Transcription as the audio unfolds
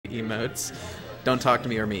emotes. Don't talk to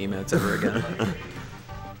me or me emotes ever again.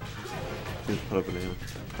 Just put up a name.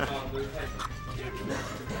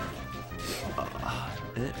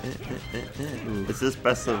 Is this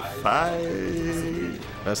best of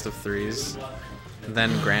 5? Best of 3s.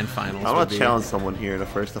 Then grand finals. I want to challenge someone here in a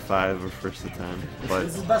first of 5 or first of 10, but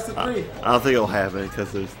This is best of 3. I don't think it'll happen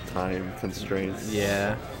because there's time constraints.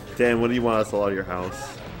 Yeah. Dan, what do you want us to allow your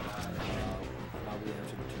house?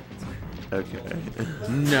 Okay.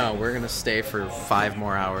 No, we're gonna stay for 5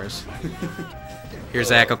 more hours. Here,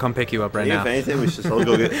 Zach, I'll come pick you up right now. If anything, we should all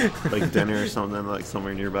go get like dinner or something like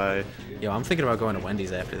somewhere nearby. Yo, I'm thinking about going to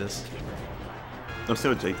Wendy's after this. I'm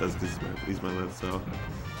seeing what Jake does because he's my live, so.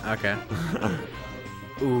 Okay.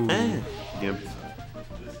 Ooh. Yep.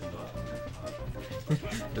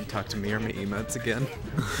 Don't talk to me or my emotes again.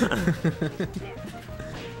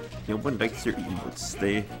 No one likes your emotes.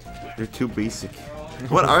 They're too basic.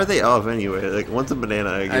 What are they of anyway? Like one's a banana.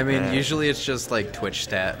 I mean, usually it's just like Twitch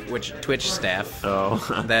staff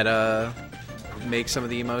Oh. that make some of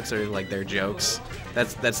the emotes or like their jokes.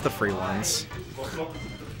 That's the free ones.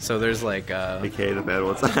 So there's like Okay, the bad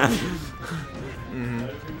ones.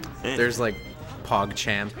 there's like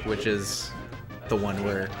PogChamp, which is the one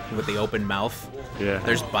where with the open mouth. Yeah.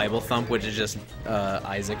 There's Bible Thump, which is just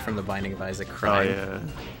Isaac from the Binding of Isaac Oh crying. yeah.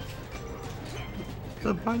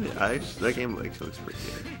 That game like looks pretty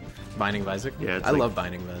good. Binding of Isaac? Yeah, it's I like- love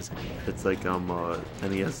Binding of Isaac. It's like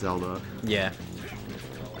NES Zelda. Yeah.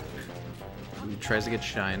 He tries to get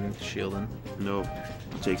Shine shielding. Nope.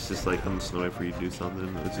 Jake's just like, I'm just gonna wait for you to do something,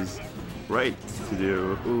 which is right to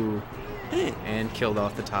do. Ooh. And killed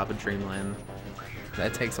off the top of Dreamland.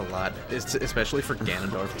 That takes a lot, especially for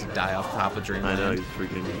Ganondorf to die off the top of I Dreamland. know, he's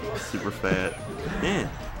freaking super fat.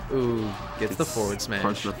 Ooh, gets the It's forward smash.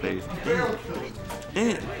 Punch in the face.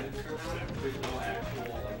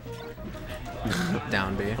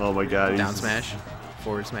 Down B. Oh my god. Down he's- smash.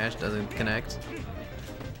 Forward smash doesn't connect.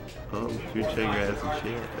 Oh, huge shake ass and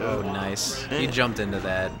shit. Oh, nice. He jumped into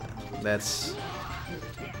that. That's...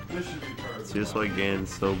 It's just like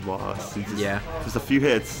Gan's so boss. He just, Yeah. Just a few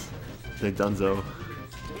hits. They donezo.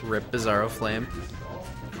 Rip Bizarro Flame.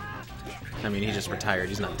 I mean, he just retired.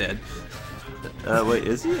 He's not dead. Wait,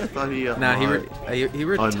 is he? I thought he. Nah, he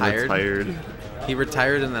retired. Unretired. He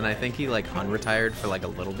retired and then I think he like unretired for like a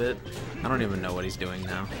little bit. I don't even know what he's doing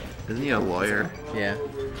now. Isn't he a lawyer? Yeah.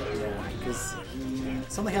 Yeah, because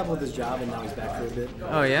something happened with his job and now he's back for a bit.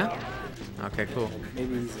 Oh yeah? Okay, cool.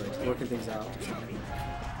 Maybe he's like working things out or something.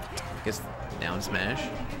 Guess down smash.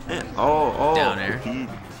 Oh. Down air.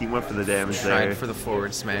 He went for the damage Tried there. for the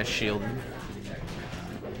forward smash shield.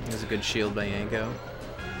 There's a good shield by Yanko.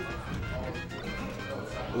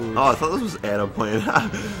 Ooh. Oh, I thought this was Adam playing.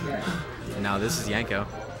 No, this is Yanko.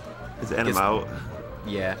 Is Adam Gets- out?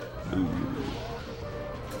 Yeah.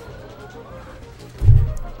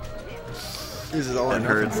 This is all That or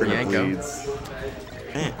nothing hurts for and it Yanko. bleeds.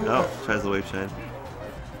 Oh, tries the wave shine.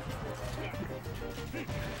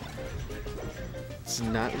 It's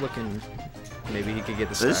not looking. Maybe he could get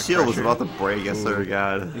the This stock shield was pressure. about to break, I swear to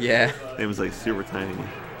God. Yeah. It was like super tiny.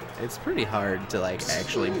 It's pretty hard to like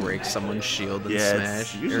actually break someone's shield and Yeah, smash.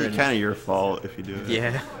 it's usually kind of your fault if you do it.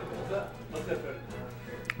 Yeah.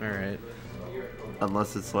 All right.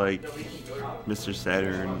 Unless it's like Mr.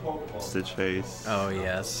 Saturn, Stitch Face. Oh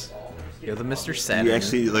yes. Yo, the Mr. Saturn. You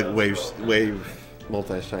actually like wave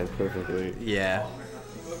multi-shine perfectly. Yeah.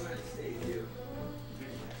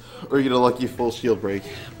 Or you get a lucky full shield break.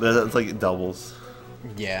 But that's like doubles.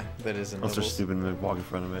 Yeah, that is Unless they're another. stupid and they walk in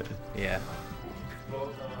front of it. Yeah.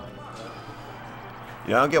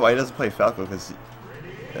 Yeah, I don't get why he doesn't play Falco, because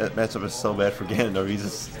that matchup is so bad for Ganondorf. You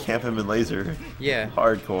just camp him in laser. Yeah.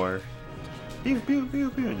 Hardcore. Pew, pew, pew,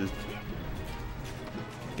 pew, and just...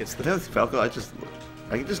 Gets If the. that was Falco, I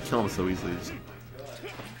can just kill him so easily. Just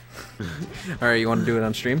All right, you want to do it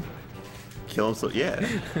on stream? kill him so... Yeah.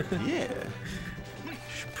 Yeah.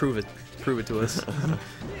 Prove it. Prove it to us.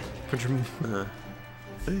 Put your.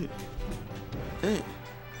 Hey. Hey.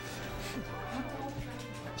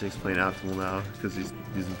 Jake's playing optimal now, because he's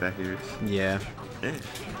using back airs. Yeah. Hey.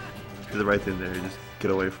 Do the right thing there, just get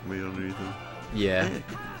away from me underneath him. Yeah. Hey.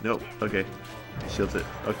 Nope. Okay. Shields it.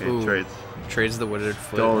 Okay, Ooh. trades. Trades the wooded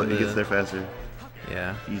foot. Go, with he the- gets there faster.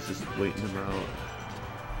 Yeah. He's just waiting him out.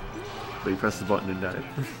 But he pressed the button and died. I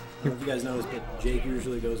don't know if you guys noticed, but Jake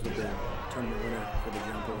usually goes with the tournament winner for the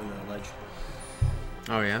jump over the ledge.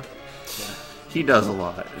 Oh yeah. Yeah. He does a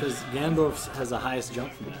lot. Because Ganondorf has the highest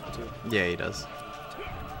jump from that, too. Yeah, he does.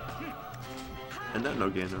 And not no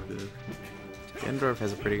Ganondorf did. Ganondorf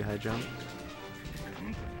has a pretty high jump.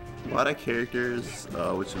 A lot of characters,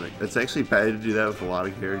 which it's actually bad to do that with a lot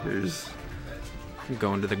of characters.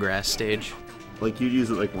 Going to the grass stage. Like, you'd use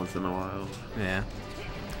it like once in a while. Yeah.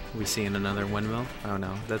 We seeing another windmill? Oh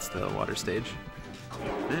no, that's the water stage.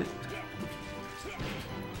 Eh.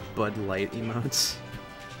 Bud Light emotes.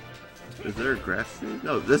 Is there a grass stage?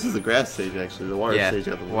 No, this is the grass stage actually. The water stage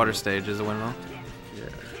got the windmill. Water stage is a windmill.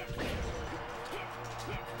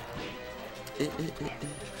 Yeah.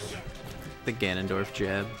 The Ganondorf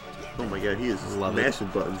jab. Oh my god, he is just mashing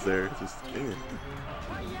buttons there. Just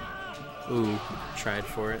Ooh, tried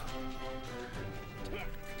for it.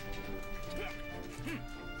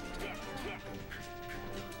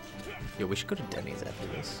 Yo, we should go to Denny's after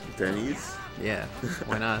this. Denny's? Yeah,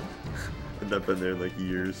 why not? I've not been there in like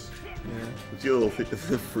years. Yeah. Let's get a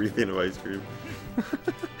little free thing of ice cream.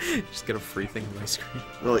 Just get a free thing of ice cream.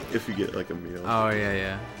 Well, like if you get like a meal. Oh yeah,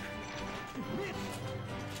 yeah.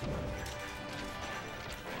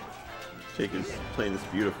 Jake is playing this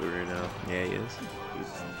beautifully right now. Yeah, he is.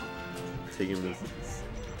 He's taking this.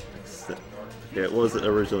 Yeah, it wasn't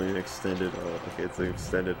originally an extended. Okay, it's an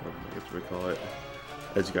extended. I guess we call it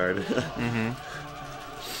edge guard.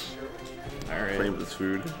 All right. Playing with his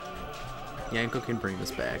food. Yanko can bring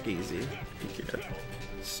this back easy. Yeah.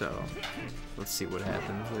 So, let's see what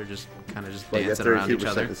happens. They're just kind of just Like, dancing around each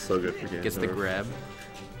other. Is so good for Ganondorf. Gets the grab.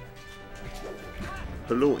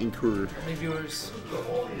 Hello, Incur. How many viewers?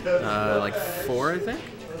 Like 4, I think.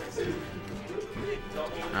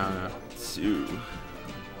 I don't know. 2.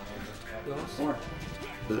 4.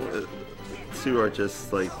 2 are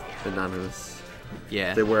just like anonymous.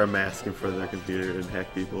 Yeah. They wear a mask in front of their computer and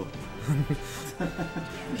hack people.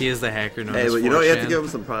 He is the hacker known Hey, as but you know, you have to 4chan. give them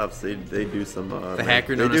some props. They do some. The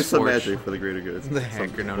hacker known They do as some 4chan. magic for the greater good. The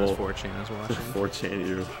hacker known as 4chan is watching. 4chan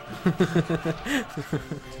you.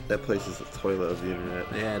 That place is the toilet of the internet.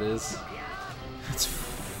 Yeah, it is. It's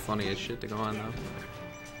funny as shit to go on though.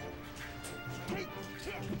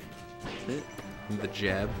 The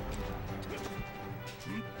jab.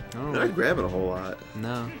 Oh. They're not grabbing a whole lot.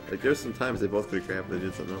 No. Like there's some times they both could have grabbed, but they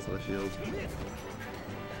did something else on the shield.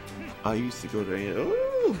 I used to go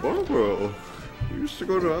to Barbara. You used to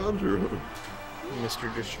go to Andrew.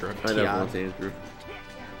 Mr. Destruct. I never went to Andrew.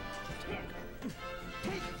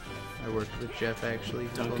 I worked with Jeff actually.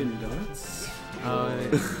 Dunkin' Donuts? Oh,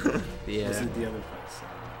 yeah. This is the other place.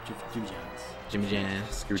 Jimmy John's. Jimmy Jan's.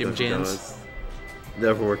 Screw Jim Dunkin' Jan's. Donuts.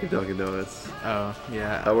 Never worked at Dunkin' Donuts. Oh,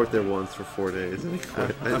 yeah. I worked there once for 4 days and I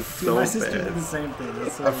quit. It's so My sister bad. did the same thing.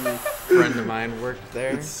 That's so A friend of mine worked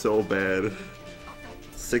there. It's so bad.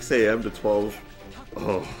 6 a.m. to 12.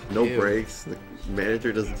 Oh, no Ew. breaks. The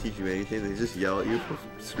manager doesn't teach you anything. They just yell at you for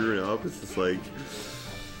screwing up. It's just like,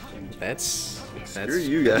 That's screw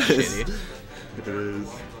you guys. shitty. It is.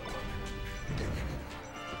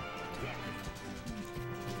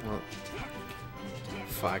 Well,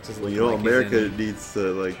 Fox is Well, looking you know, like he's America in- needs to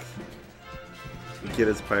like get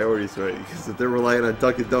its priorities right because if they're relying on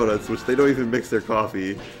Dunkin' Donuts, which they don't even mix their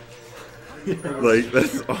coffee, like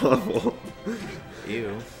that's awful.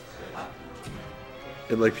 Ew.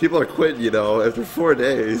 And like people are quitting, you know, after 4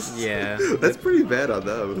 days. Yeah. That's pretty bad on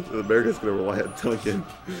them. America's gonna rely on Dunkin'.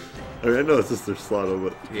 I mean, I know it's just their slotto,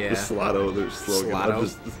 but Yeah. their slotto, their slogan.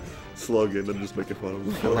 Slotto. I'm just making fun of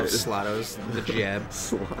them. I love Slotto's, the jab.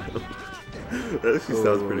 Slotto. That actually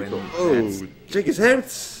sounds pretty cool. and Oh, that's- Jake is hurt.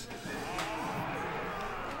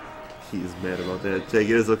 He is mad about that. Jake,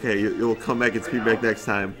 it is okay. You'll come back and speak back next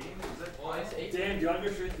time. Dan, do you want to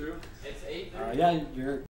go straight through? Yeah, you're